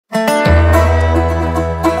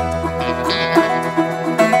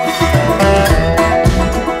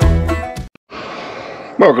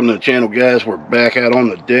Welcome to the channel, guys. We're back out on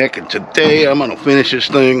the deck, and today I'm going to finish this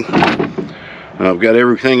thing. I've got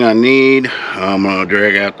everything I need. I'm going to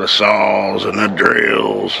drag out the saws and the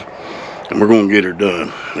drills, and we're going to get her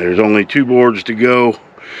done. There's only 2 boards to go,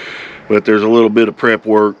 but there's a little bit of prep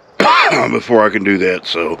work before I can do that.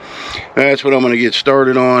 So that's what I'm going to get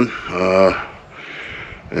started on,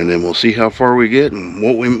 and then we'll see how far we get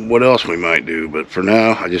and what else we might do. But for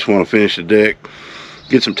now, I just want to finish the deck,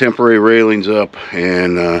 get some temporary railings up,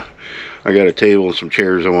 and I got a table and some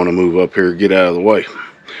chairs I want to move up here, get out of the way.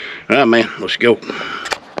 All right, man, let's go.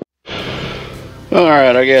 All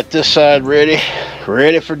right, I got this side ready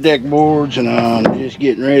for deck boards, and I'm just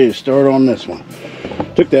getting ready to start on this one.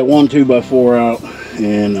 Took that 1 2x4 out,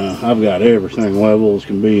 and I've got everything level as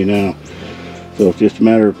can be now. So it's just a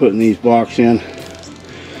matter of putting these blocks in.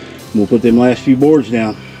 We'll put them last few boards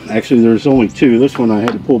down. Actually, there's only 2. This one I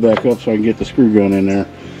had to pull back up so I can get the screw gun in there,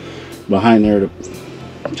 behind there, to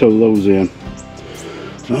tow those in.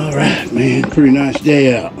 All right, man, pretty nice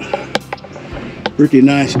day out. Pretty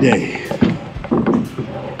nice day.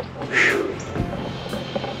 Whew.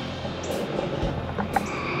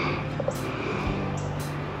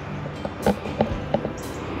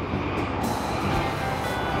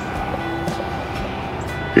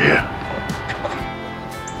 Yeah.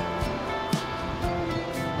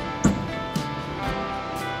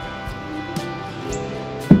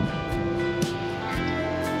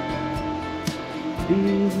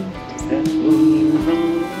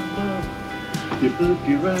 You put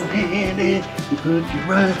your right hand in, you put your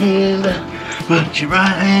right hand up, put your right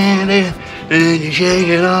hand in, and you shake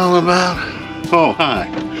it all about. Oh, hi.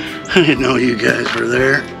 I didn't know you guys were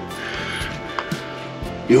there.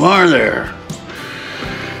 You are there.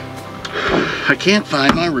 I can't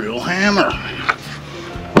find my real hammer.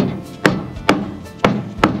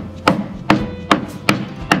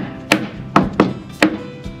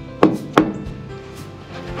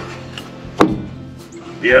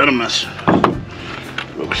 Be out of my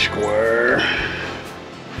look square.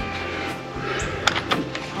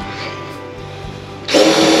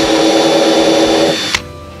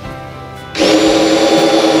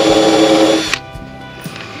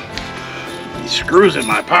 These screws in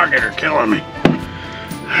my pocket are killing me.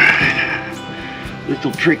 Alright.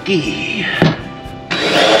 Little tricky.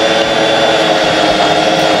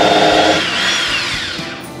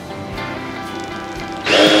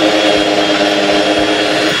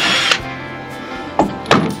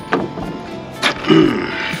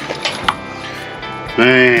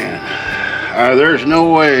 Man, there's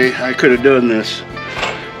no way I could have done this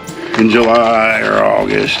in July or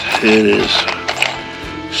August. It is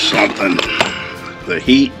something. The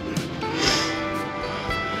heat.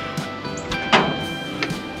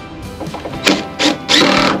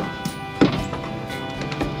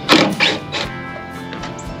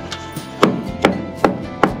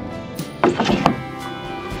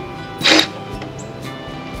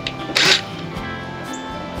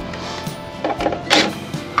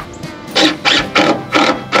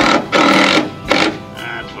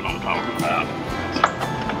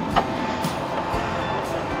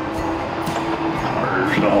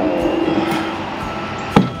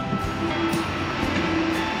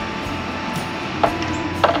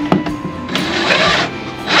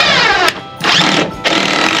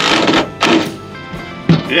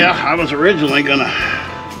 Yeah, I was originally gonna...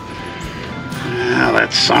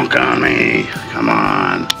 that sunk on me. Come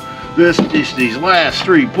on. These last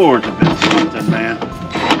 3 boards have been something, man.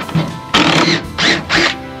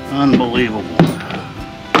 Unbelievable.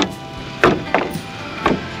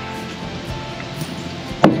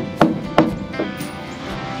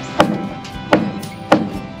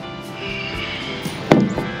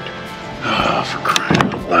 Oh, for crying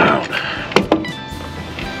out loud.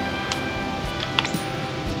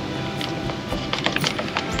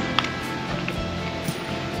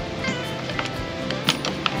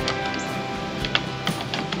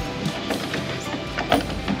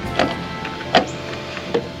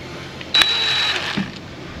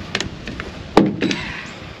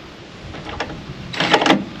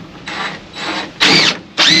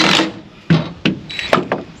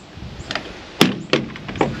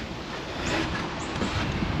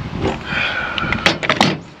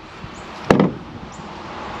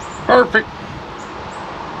 Perfect.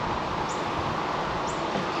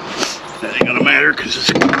 That ain't gonna matter because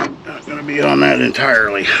it's not gonna be on that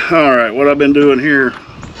entirely. All right, what I've been doing here,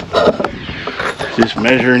 just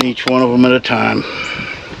measuring each one of them at a time,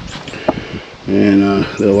 and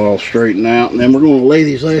they'll all straighten out, and then we're gonna lay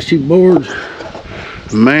these last 2 boards.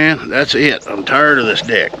 Man, that's it. I'm tired of this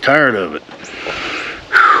deck. Tired of it.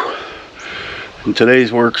 Whew. And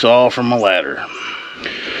today's work's all from a ladder.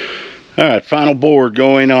 Alright, final board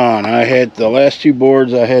going on. I had the last two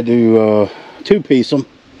boards, I had to two-piece them.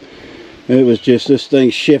 It was just, this thing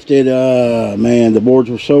shifted. Man, the boards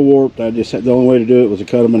were so warped, the only way to do it was to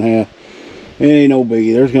cut them in half. It ain't no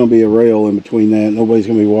biggie. There's going to be a rail in between that. Nobody's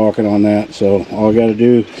going to be walking on that. So all I got to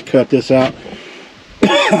do is cut this out.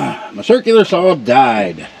 My circular saw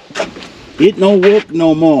died. It no work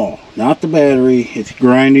no more. Not the battery. It's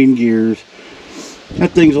grinding gears.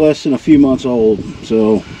 That thing's less than a few months old.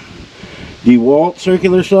 So DeWalt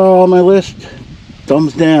circular saw on my list.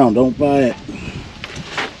 Thumbs down. Don't buy it.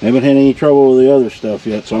 Haven't had any trouble with the other stuff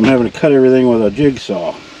yet. So I'm having to cut everything with a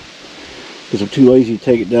jigsaw, because I'm too lazy to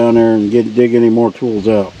take it down there and dig any more tools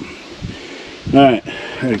out. Alright,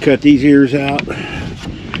 I'm going to cut these ears out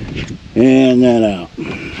and that out.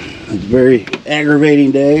 It's a very aggravating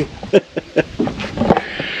day.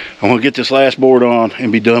 I'm going to get this last board on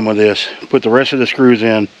and be done with this. Put the rest of the screws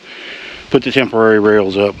in, put the temporary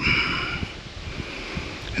rails up,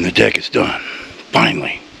 and the deck is done.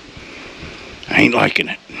 Finally. I ain't liking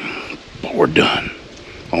it, but we're done.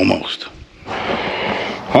 Almost.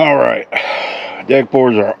 Alright, deck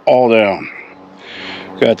boards are all down.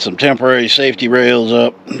 Got some temporary safety rails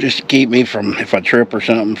up just to keep me from, if I trip or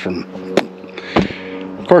something, from,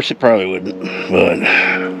 of course it probably wouldn't, but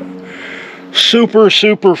super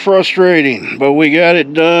frustrating, but we got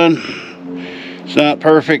it done. It's not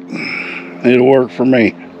perfect. It'll work for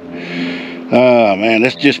me. Man,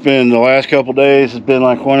 it's just been, the last couple days, it's been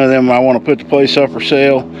like one of them, I want to put the place up for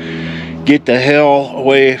sale. Get the hell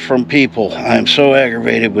away from people. I am so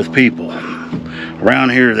aggravated with people.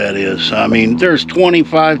 Around here, that is. I mean, there's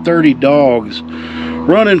 25, 30 dogs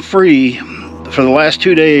running free. For the last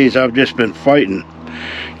 2 days, I've just been fighting,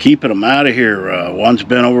 keeping them out of here. One's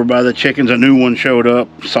been over by the chickens. A new one showed up,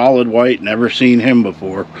 solid white, never seen him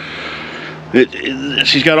before.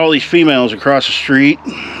 She's got all these females across the street,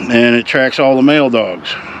 and it tracks all the male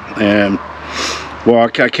dogs. And well,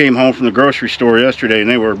 I came home from the grocery store yesterday, and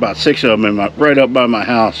there were about 6 of them right up by my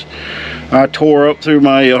house. I tore up through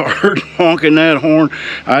my yard honking that horn.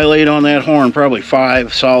 I laid on that horn probably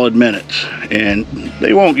 5 solid minutes, and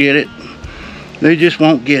they won't get it. They just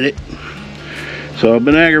won't get it. So I've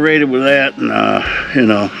been aggravated with that, and you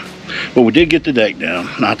know, but we did get the deck down.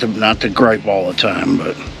 Not to gripe all the time,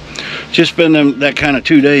 but it's just been that kind of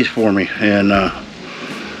 2 days for me. And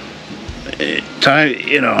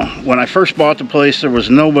you know, when I first bought the place, there was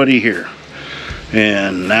nobody here,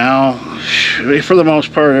 and now, for the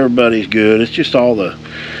most part, everybody's good. It's just all the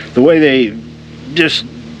way they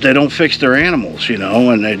don't fix their animals, you know,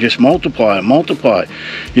 and they just multiply.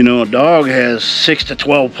 You know, a dog has 6 to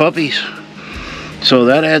 12 puppies, so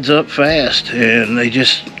that adds up fast, and they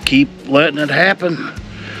just keep letting it happen.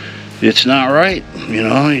 It's not right, you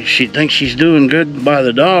know. She thinks she's doing good by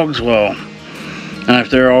the dogs. Well, if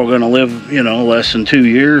they're all going to live, you know, less than 2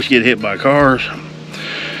 years, get hit by cars.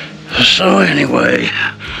 So anyway,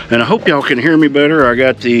 and I hope y'all can hear me better. I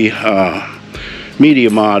got the media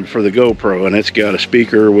mod for the GoPro, and it's got a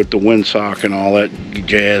speaker with the windsock and all that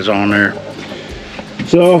jazz on there.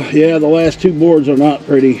 So yeah, the last 2 boards are not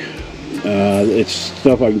pretty. It's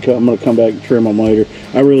stuff I can cut. I'm going to come back and trim them later.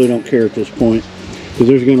 I really don't care at this point, because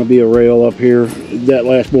there's going to be a rail up here. That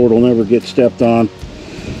last board will never get stepped on.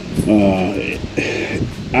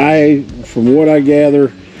 From what I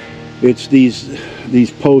gather, it's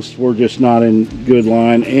these posts were just not in good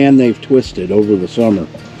line, and they've twisted over the summer.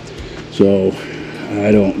 So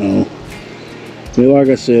I don't know. But like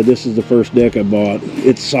I said, this is the first deck I bought.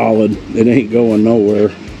 It's solid. It ain't going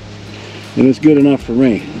nowhere, and it's good enough for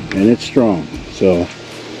me, and it's strong. So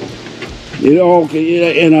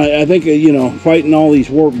and I think, you know, fighting all these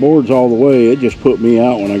warped boards all the way, it just put me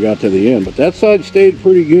out when I got to the end. But that side stayed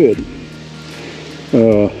pretty good.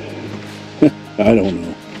 I don't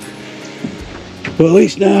know. But at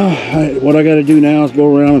least now, what I got to do now is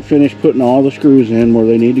go around and finish putting all the screws in where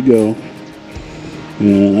they need to go.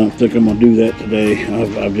 And I think I'm going to do that today.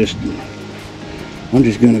 I'm just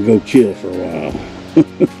going to go chill for a while.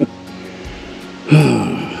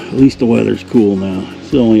 At least the weather's cool now.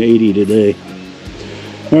 It's only 80 today.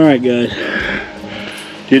 Alright guys,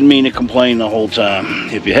 didn't mean to complain the whole time.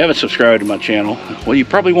 If you haven't subscribed to my channel, well, you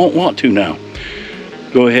probably won't want to now.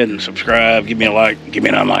 Go ahead and subscribe, give me a like, give me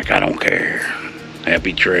an unlike, I don't care.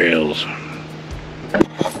 Happy trails.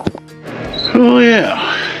 Oh yeah,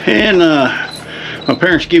 and my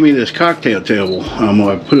parents gave me this cocktail table.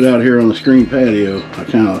 I put it out here on the screen patio. I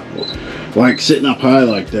kind of like sitting up high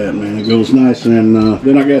like that, man. It goes nice. And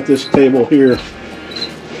then I got this table here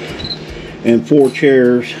and 4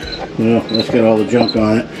 chairs. Well, that's got all the junk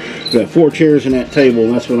on it. Got 4 chairs in that table,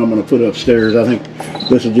 and that's what I'm going to put upstairs. I think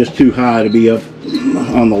this is just too high to be up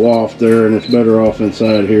on the loft there, and it's better off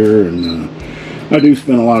inside here. And I do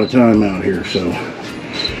spend a lot of time out here, so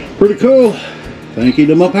pretty cool. Thank you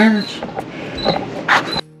to my parents.